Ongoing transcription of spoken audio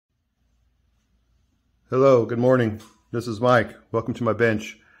Hello, good morning. This is Mike. Welcome to my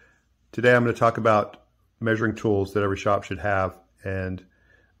bench. Today I'm going to talk about measuring tools that every shop should have. And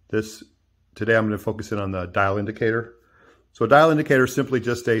today I'm going to focus in on the dial indicator. So a dial indicator is simply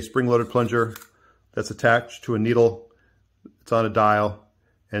just a spring-loaded plunger that's attached to a needle. It's on a dial.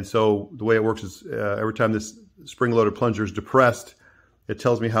 And so the way it works is every time this spring-loaded plunger is depressed, it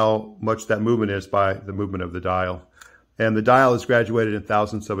tells me how much that movement is by the movement of the dial. And the dial is graduated in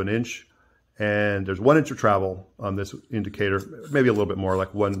thousandths of an inch. And there's 1 inch of travel on this indicator, maybe a little bit more,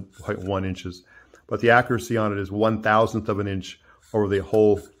 like 1.1 inches. But the accuracy on it is 1,000th of an inch over the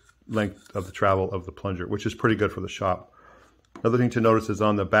whole length of the travel of the plunger, which is pretty good for the shop. Another thing to notice is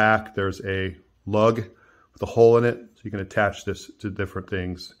on the back, there's a lug with a hole in it. So you can attach this to different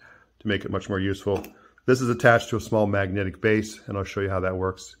things to make it much more useful. This is attached to a small magnetic base, and I'll show you how that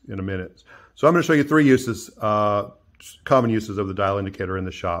works in a minute. So I'm going to show you 3 uses, common uses of the dial indicator in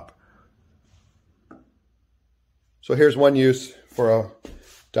the shop. So here's one use for a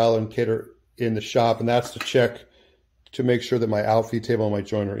dial indicator in the shop, and that's to check to make sure that my outfeed table and my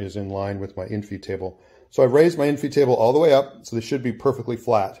joinery is in line with my infeed table. So I've raised my infeed table all the way up, so they should be perfectly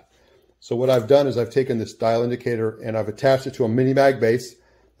flat. So what I've done is I've taken this dial indicator and I've attached it to a mini mag base,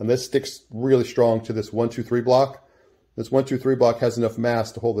 and this sticks really strong to this 1, 2, 3 block. This 1, 2, 3 block has enough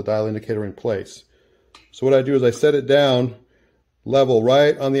mass to hold the dial indicator in place. So what I do is I set it down level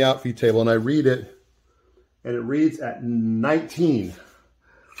right on the outfeed table, and I read it, and it reads at 19.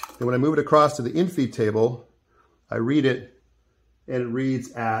 And when I move it across to the infeed table, I read it, and it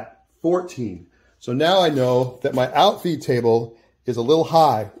reads at 14. So now I know that my outfeed table is a little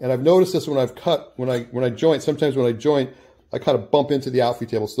high, and I've noticed this when I've cut, when I joint. Sometimes when I joint, I kind of bump into the outfeed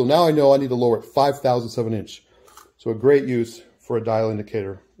table. So now I know I need to lower it 5,000ths of an inch. So a great use for a dial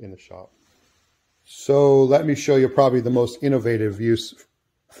indicator in the shop. So let me show you probably the most innovative use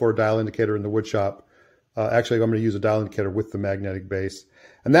for a dial indicator in the wood shop. Actually, I'm going to use a dial indicator with the magnetic base,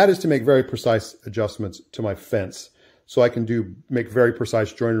 and that is to make very precise adjustments to my fence. So I can make very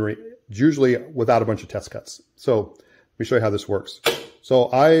precise joinery, usually without a bunch of test cuts. So let me show you how this works.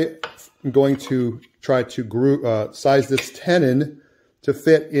 So I am going to try to size this tenon to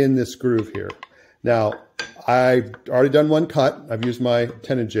fit in this groove here. Now, I've already done one cut. I've used my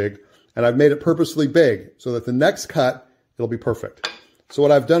tenon jig, and I've made it purposely big so that the next cut, it'll be perfect. So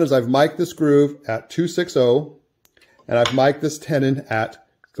what I've done is I've mic'd this groove at 260, and I've mic'd this tenon at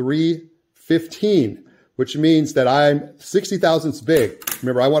 315, which means that I'm 60 thousandths big.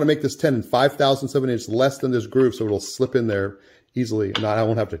 Remember, I want to make this tenon 5,000ths of an inch less than this groove so it'll slip in there easily, and I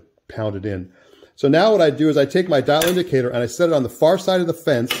won't have to pound it in. So now what I do is I take my dial indicator and I set it on the far side of the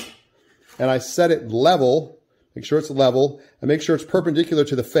fence, and I set it level, make sure it's level, and make sure it's perpendicular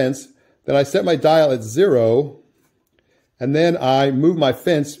to the fence. Then I set my dial at 0, and then I move my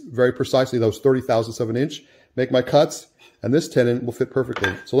fence very precisely, those 30 thousandths of an inch, make my cuts, and this tenon will fit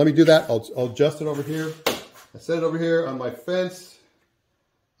perfectly. So let me do that. I'll adjust it over here. I set it over here on my fence.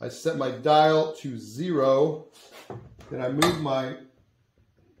 I set my dial to 0. Then I move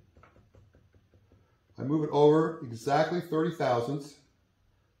it over exactly 30 thousandths,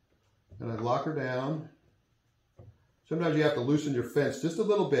 and I lock her down. Sometimes you have to loosen your fence just a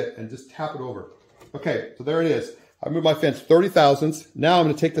little bit and just tap it over. Okay, so there it is. I moved my fence 30 thousandths. Now I'm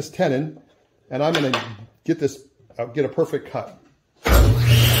going to take this tenon and I'm going to get a perfect cut.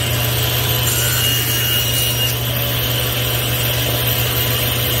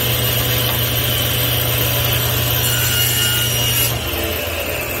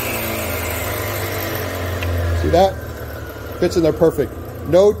 See that? Fits in there perfect.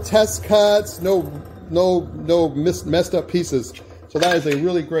 No test cuts, no messed up pieces. So that is a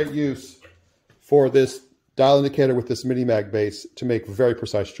really great use for this dial indicator with this mini mag base to make very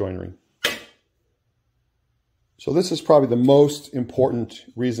precise joinery. So this is probably the most important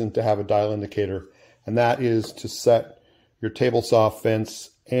reason to have a dial indicator, and that is to set your table saw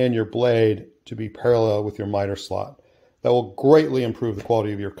fence and your blade to be parallel with your miter slot. That will greatly improve the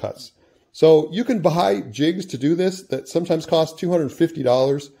quality of your cuts. So you can buy jigs to do this that sometimes cost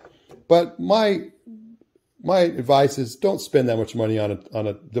 $250, but my advice is don't spend that much money on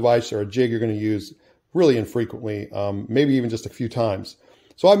a device or a jig you're going to use really infrequently, maybe even just a few times.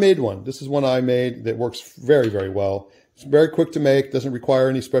 So I made one. This is one I made that works very, very well. It's very quick to make, doesn't require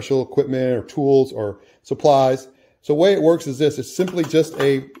any special equipment or tools or supplies. So the way it works is this. It's simply just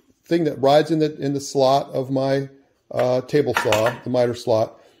a thing that rides in the slot of my table saw, the miter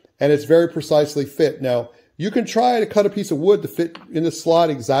slot, and it's very precisely fit. Now, you can try to cut a piece of wood to fit in the slot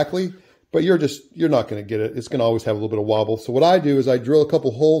exactly, but you're not going to get it. It's going to always have a little bit of wobble. So what I do is I drill a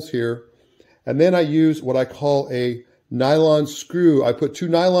couple holes here, and then I use what I call a nylon screw. I put 2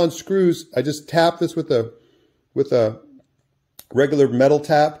 nylon screws. I just tap this with a regular metal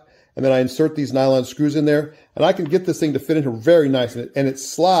tap, and then I insert these nylon screws in there, and I can get this thing to fit in here very nice, and it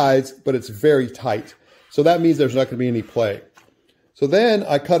slides, but it's very tight. So that means there's not going to be any play. So then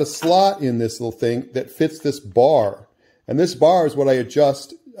I cut a slot in this little thing that fits this bar, and this bar is what I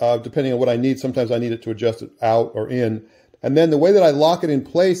adjust depending on what I need. Sometimes I need it to adjust it out or in. And then the way that I lock it in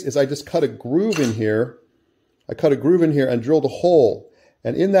place is I just cut a groove in here. I cut a groove in here and drilled a hole.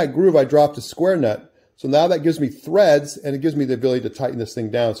 And in that groove, I dropped a square nut. So now that gives me threads, and it gives me the ability to tighten this thing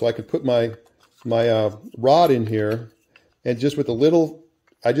down. So I could put my rod in here, and just with a little,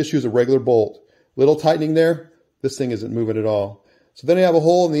 I just use a regular bolt. Little tightening there, this thing isn't moving at all. So then I have a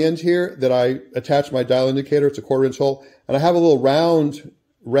hole in the end here that I attach my dial indicator. It's a 1/4 inch hole. And I have a little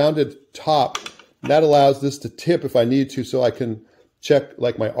rounded top. That allows this to tip if I need to, so I can check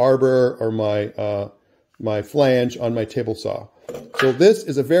like my arbor or my flange on my table saw. So this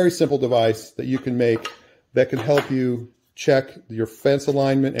is a very simple device that you can make that can help you check your fence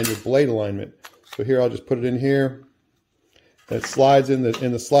alignment and your blade alignment. So here, I'll just put it in here. And it slides in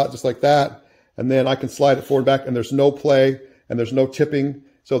the slot just like that. And then I can slide it forward and back, and there's no play and there's no tipping.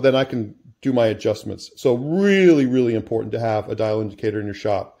 So then I can do my adjustments. So really, really important to have a dial indicator in your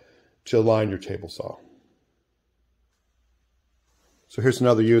shop to align your table saw. So here's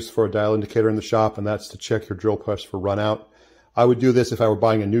another use for a dial indicator in the shop, and that's to check your drill press for run out. I would do this if I were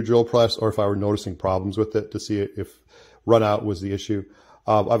buying a new drill press or if I were noticing problems with it to see if run out was the issue.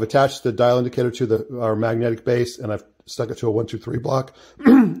 I've attached the dial indicator to our magnetic base, and I've stuck it to a 1, 2, 3 block.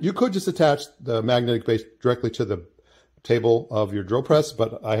 You could just attach the magnetic base directly to the table of your drill press,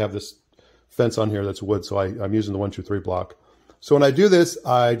 but I have this fence on here that's wood, so I'm using the 1, 2, 3 block. So when I do this,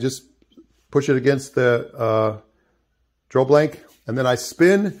 I just push it against the drill blank, and then I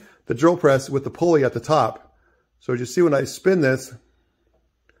spin the drill press with the pulley at the top. So as you see, when I spin this,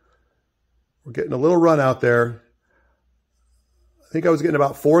 we're getting a little run out there. I think I was getting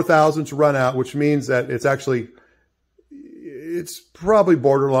about 4 thousandths run out, which means that it's probably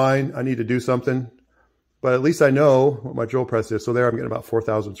borderline. I need to do something, but at least I know what my drill press is. So there I'm getting about 4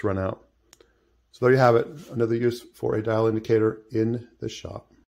 thousandths run out. So there you have it, another use for a dial indicator in the shop.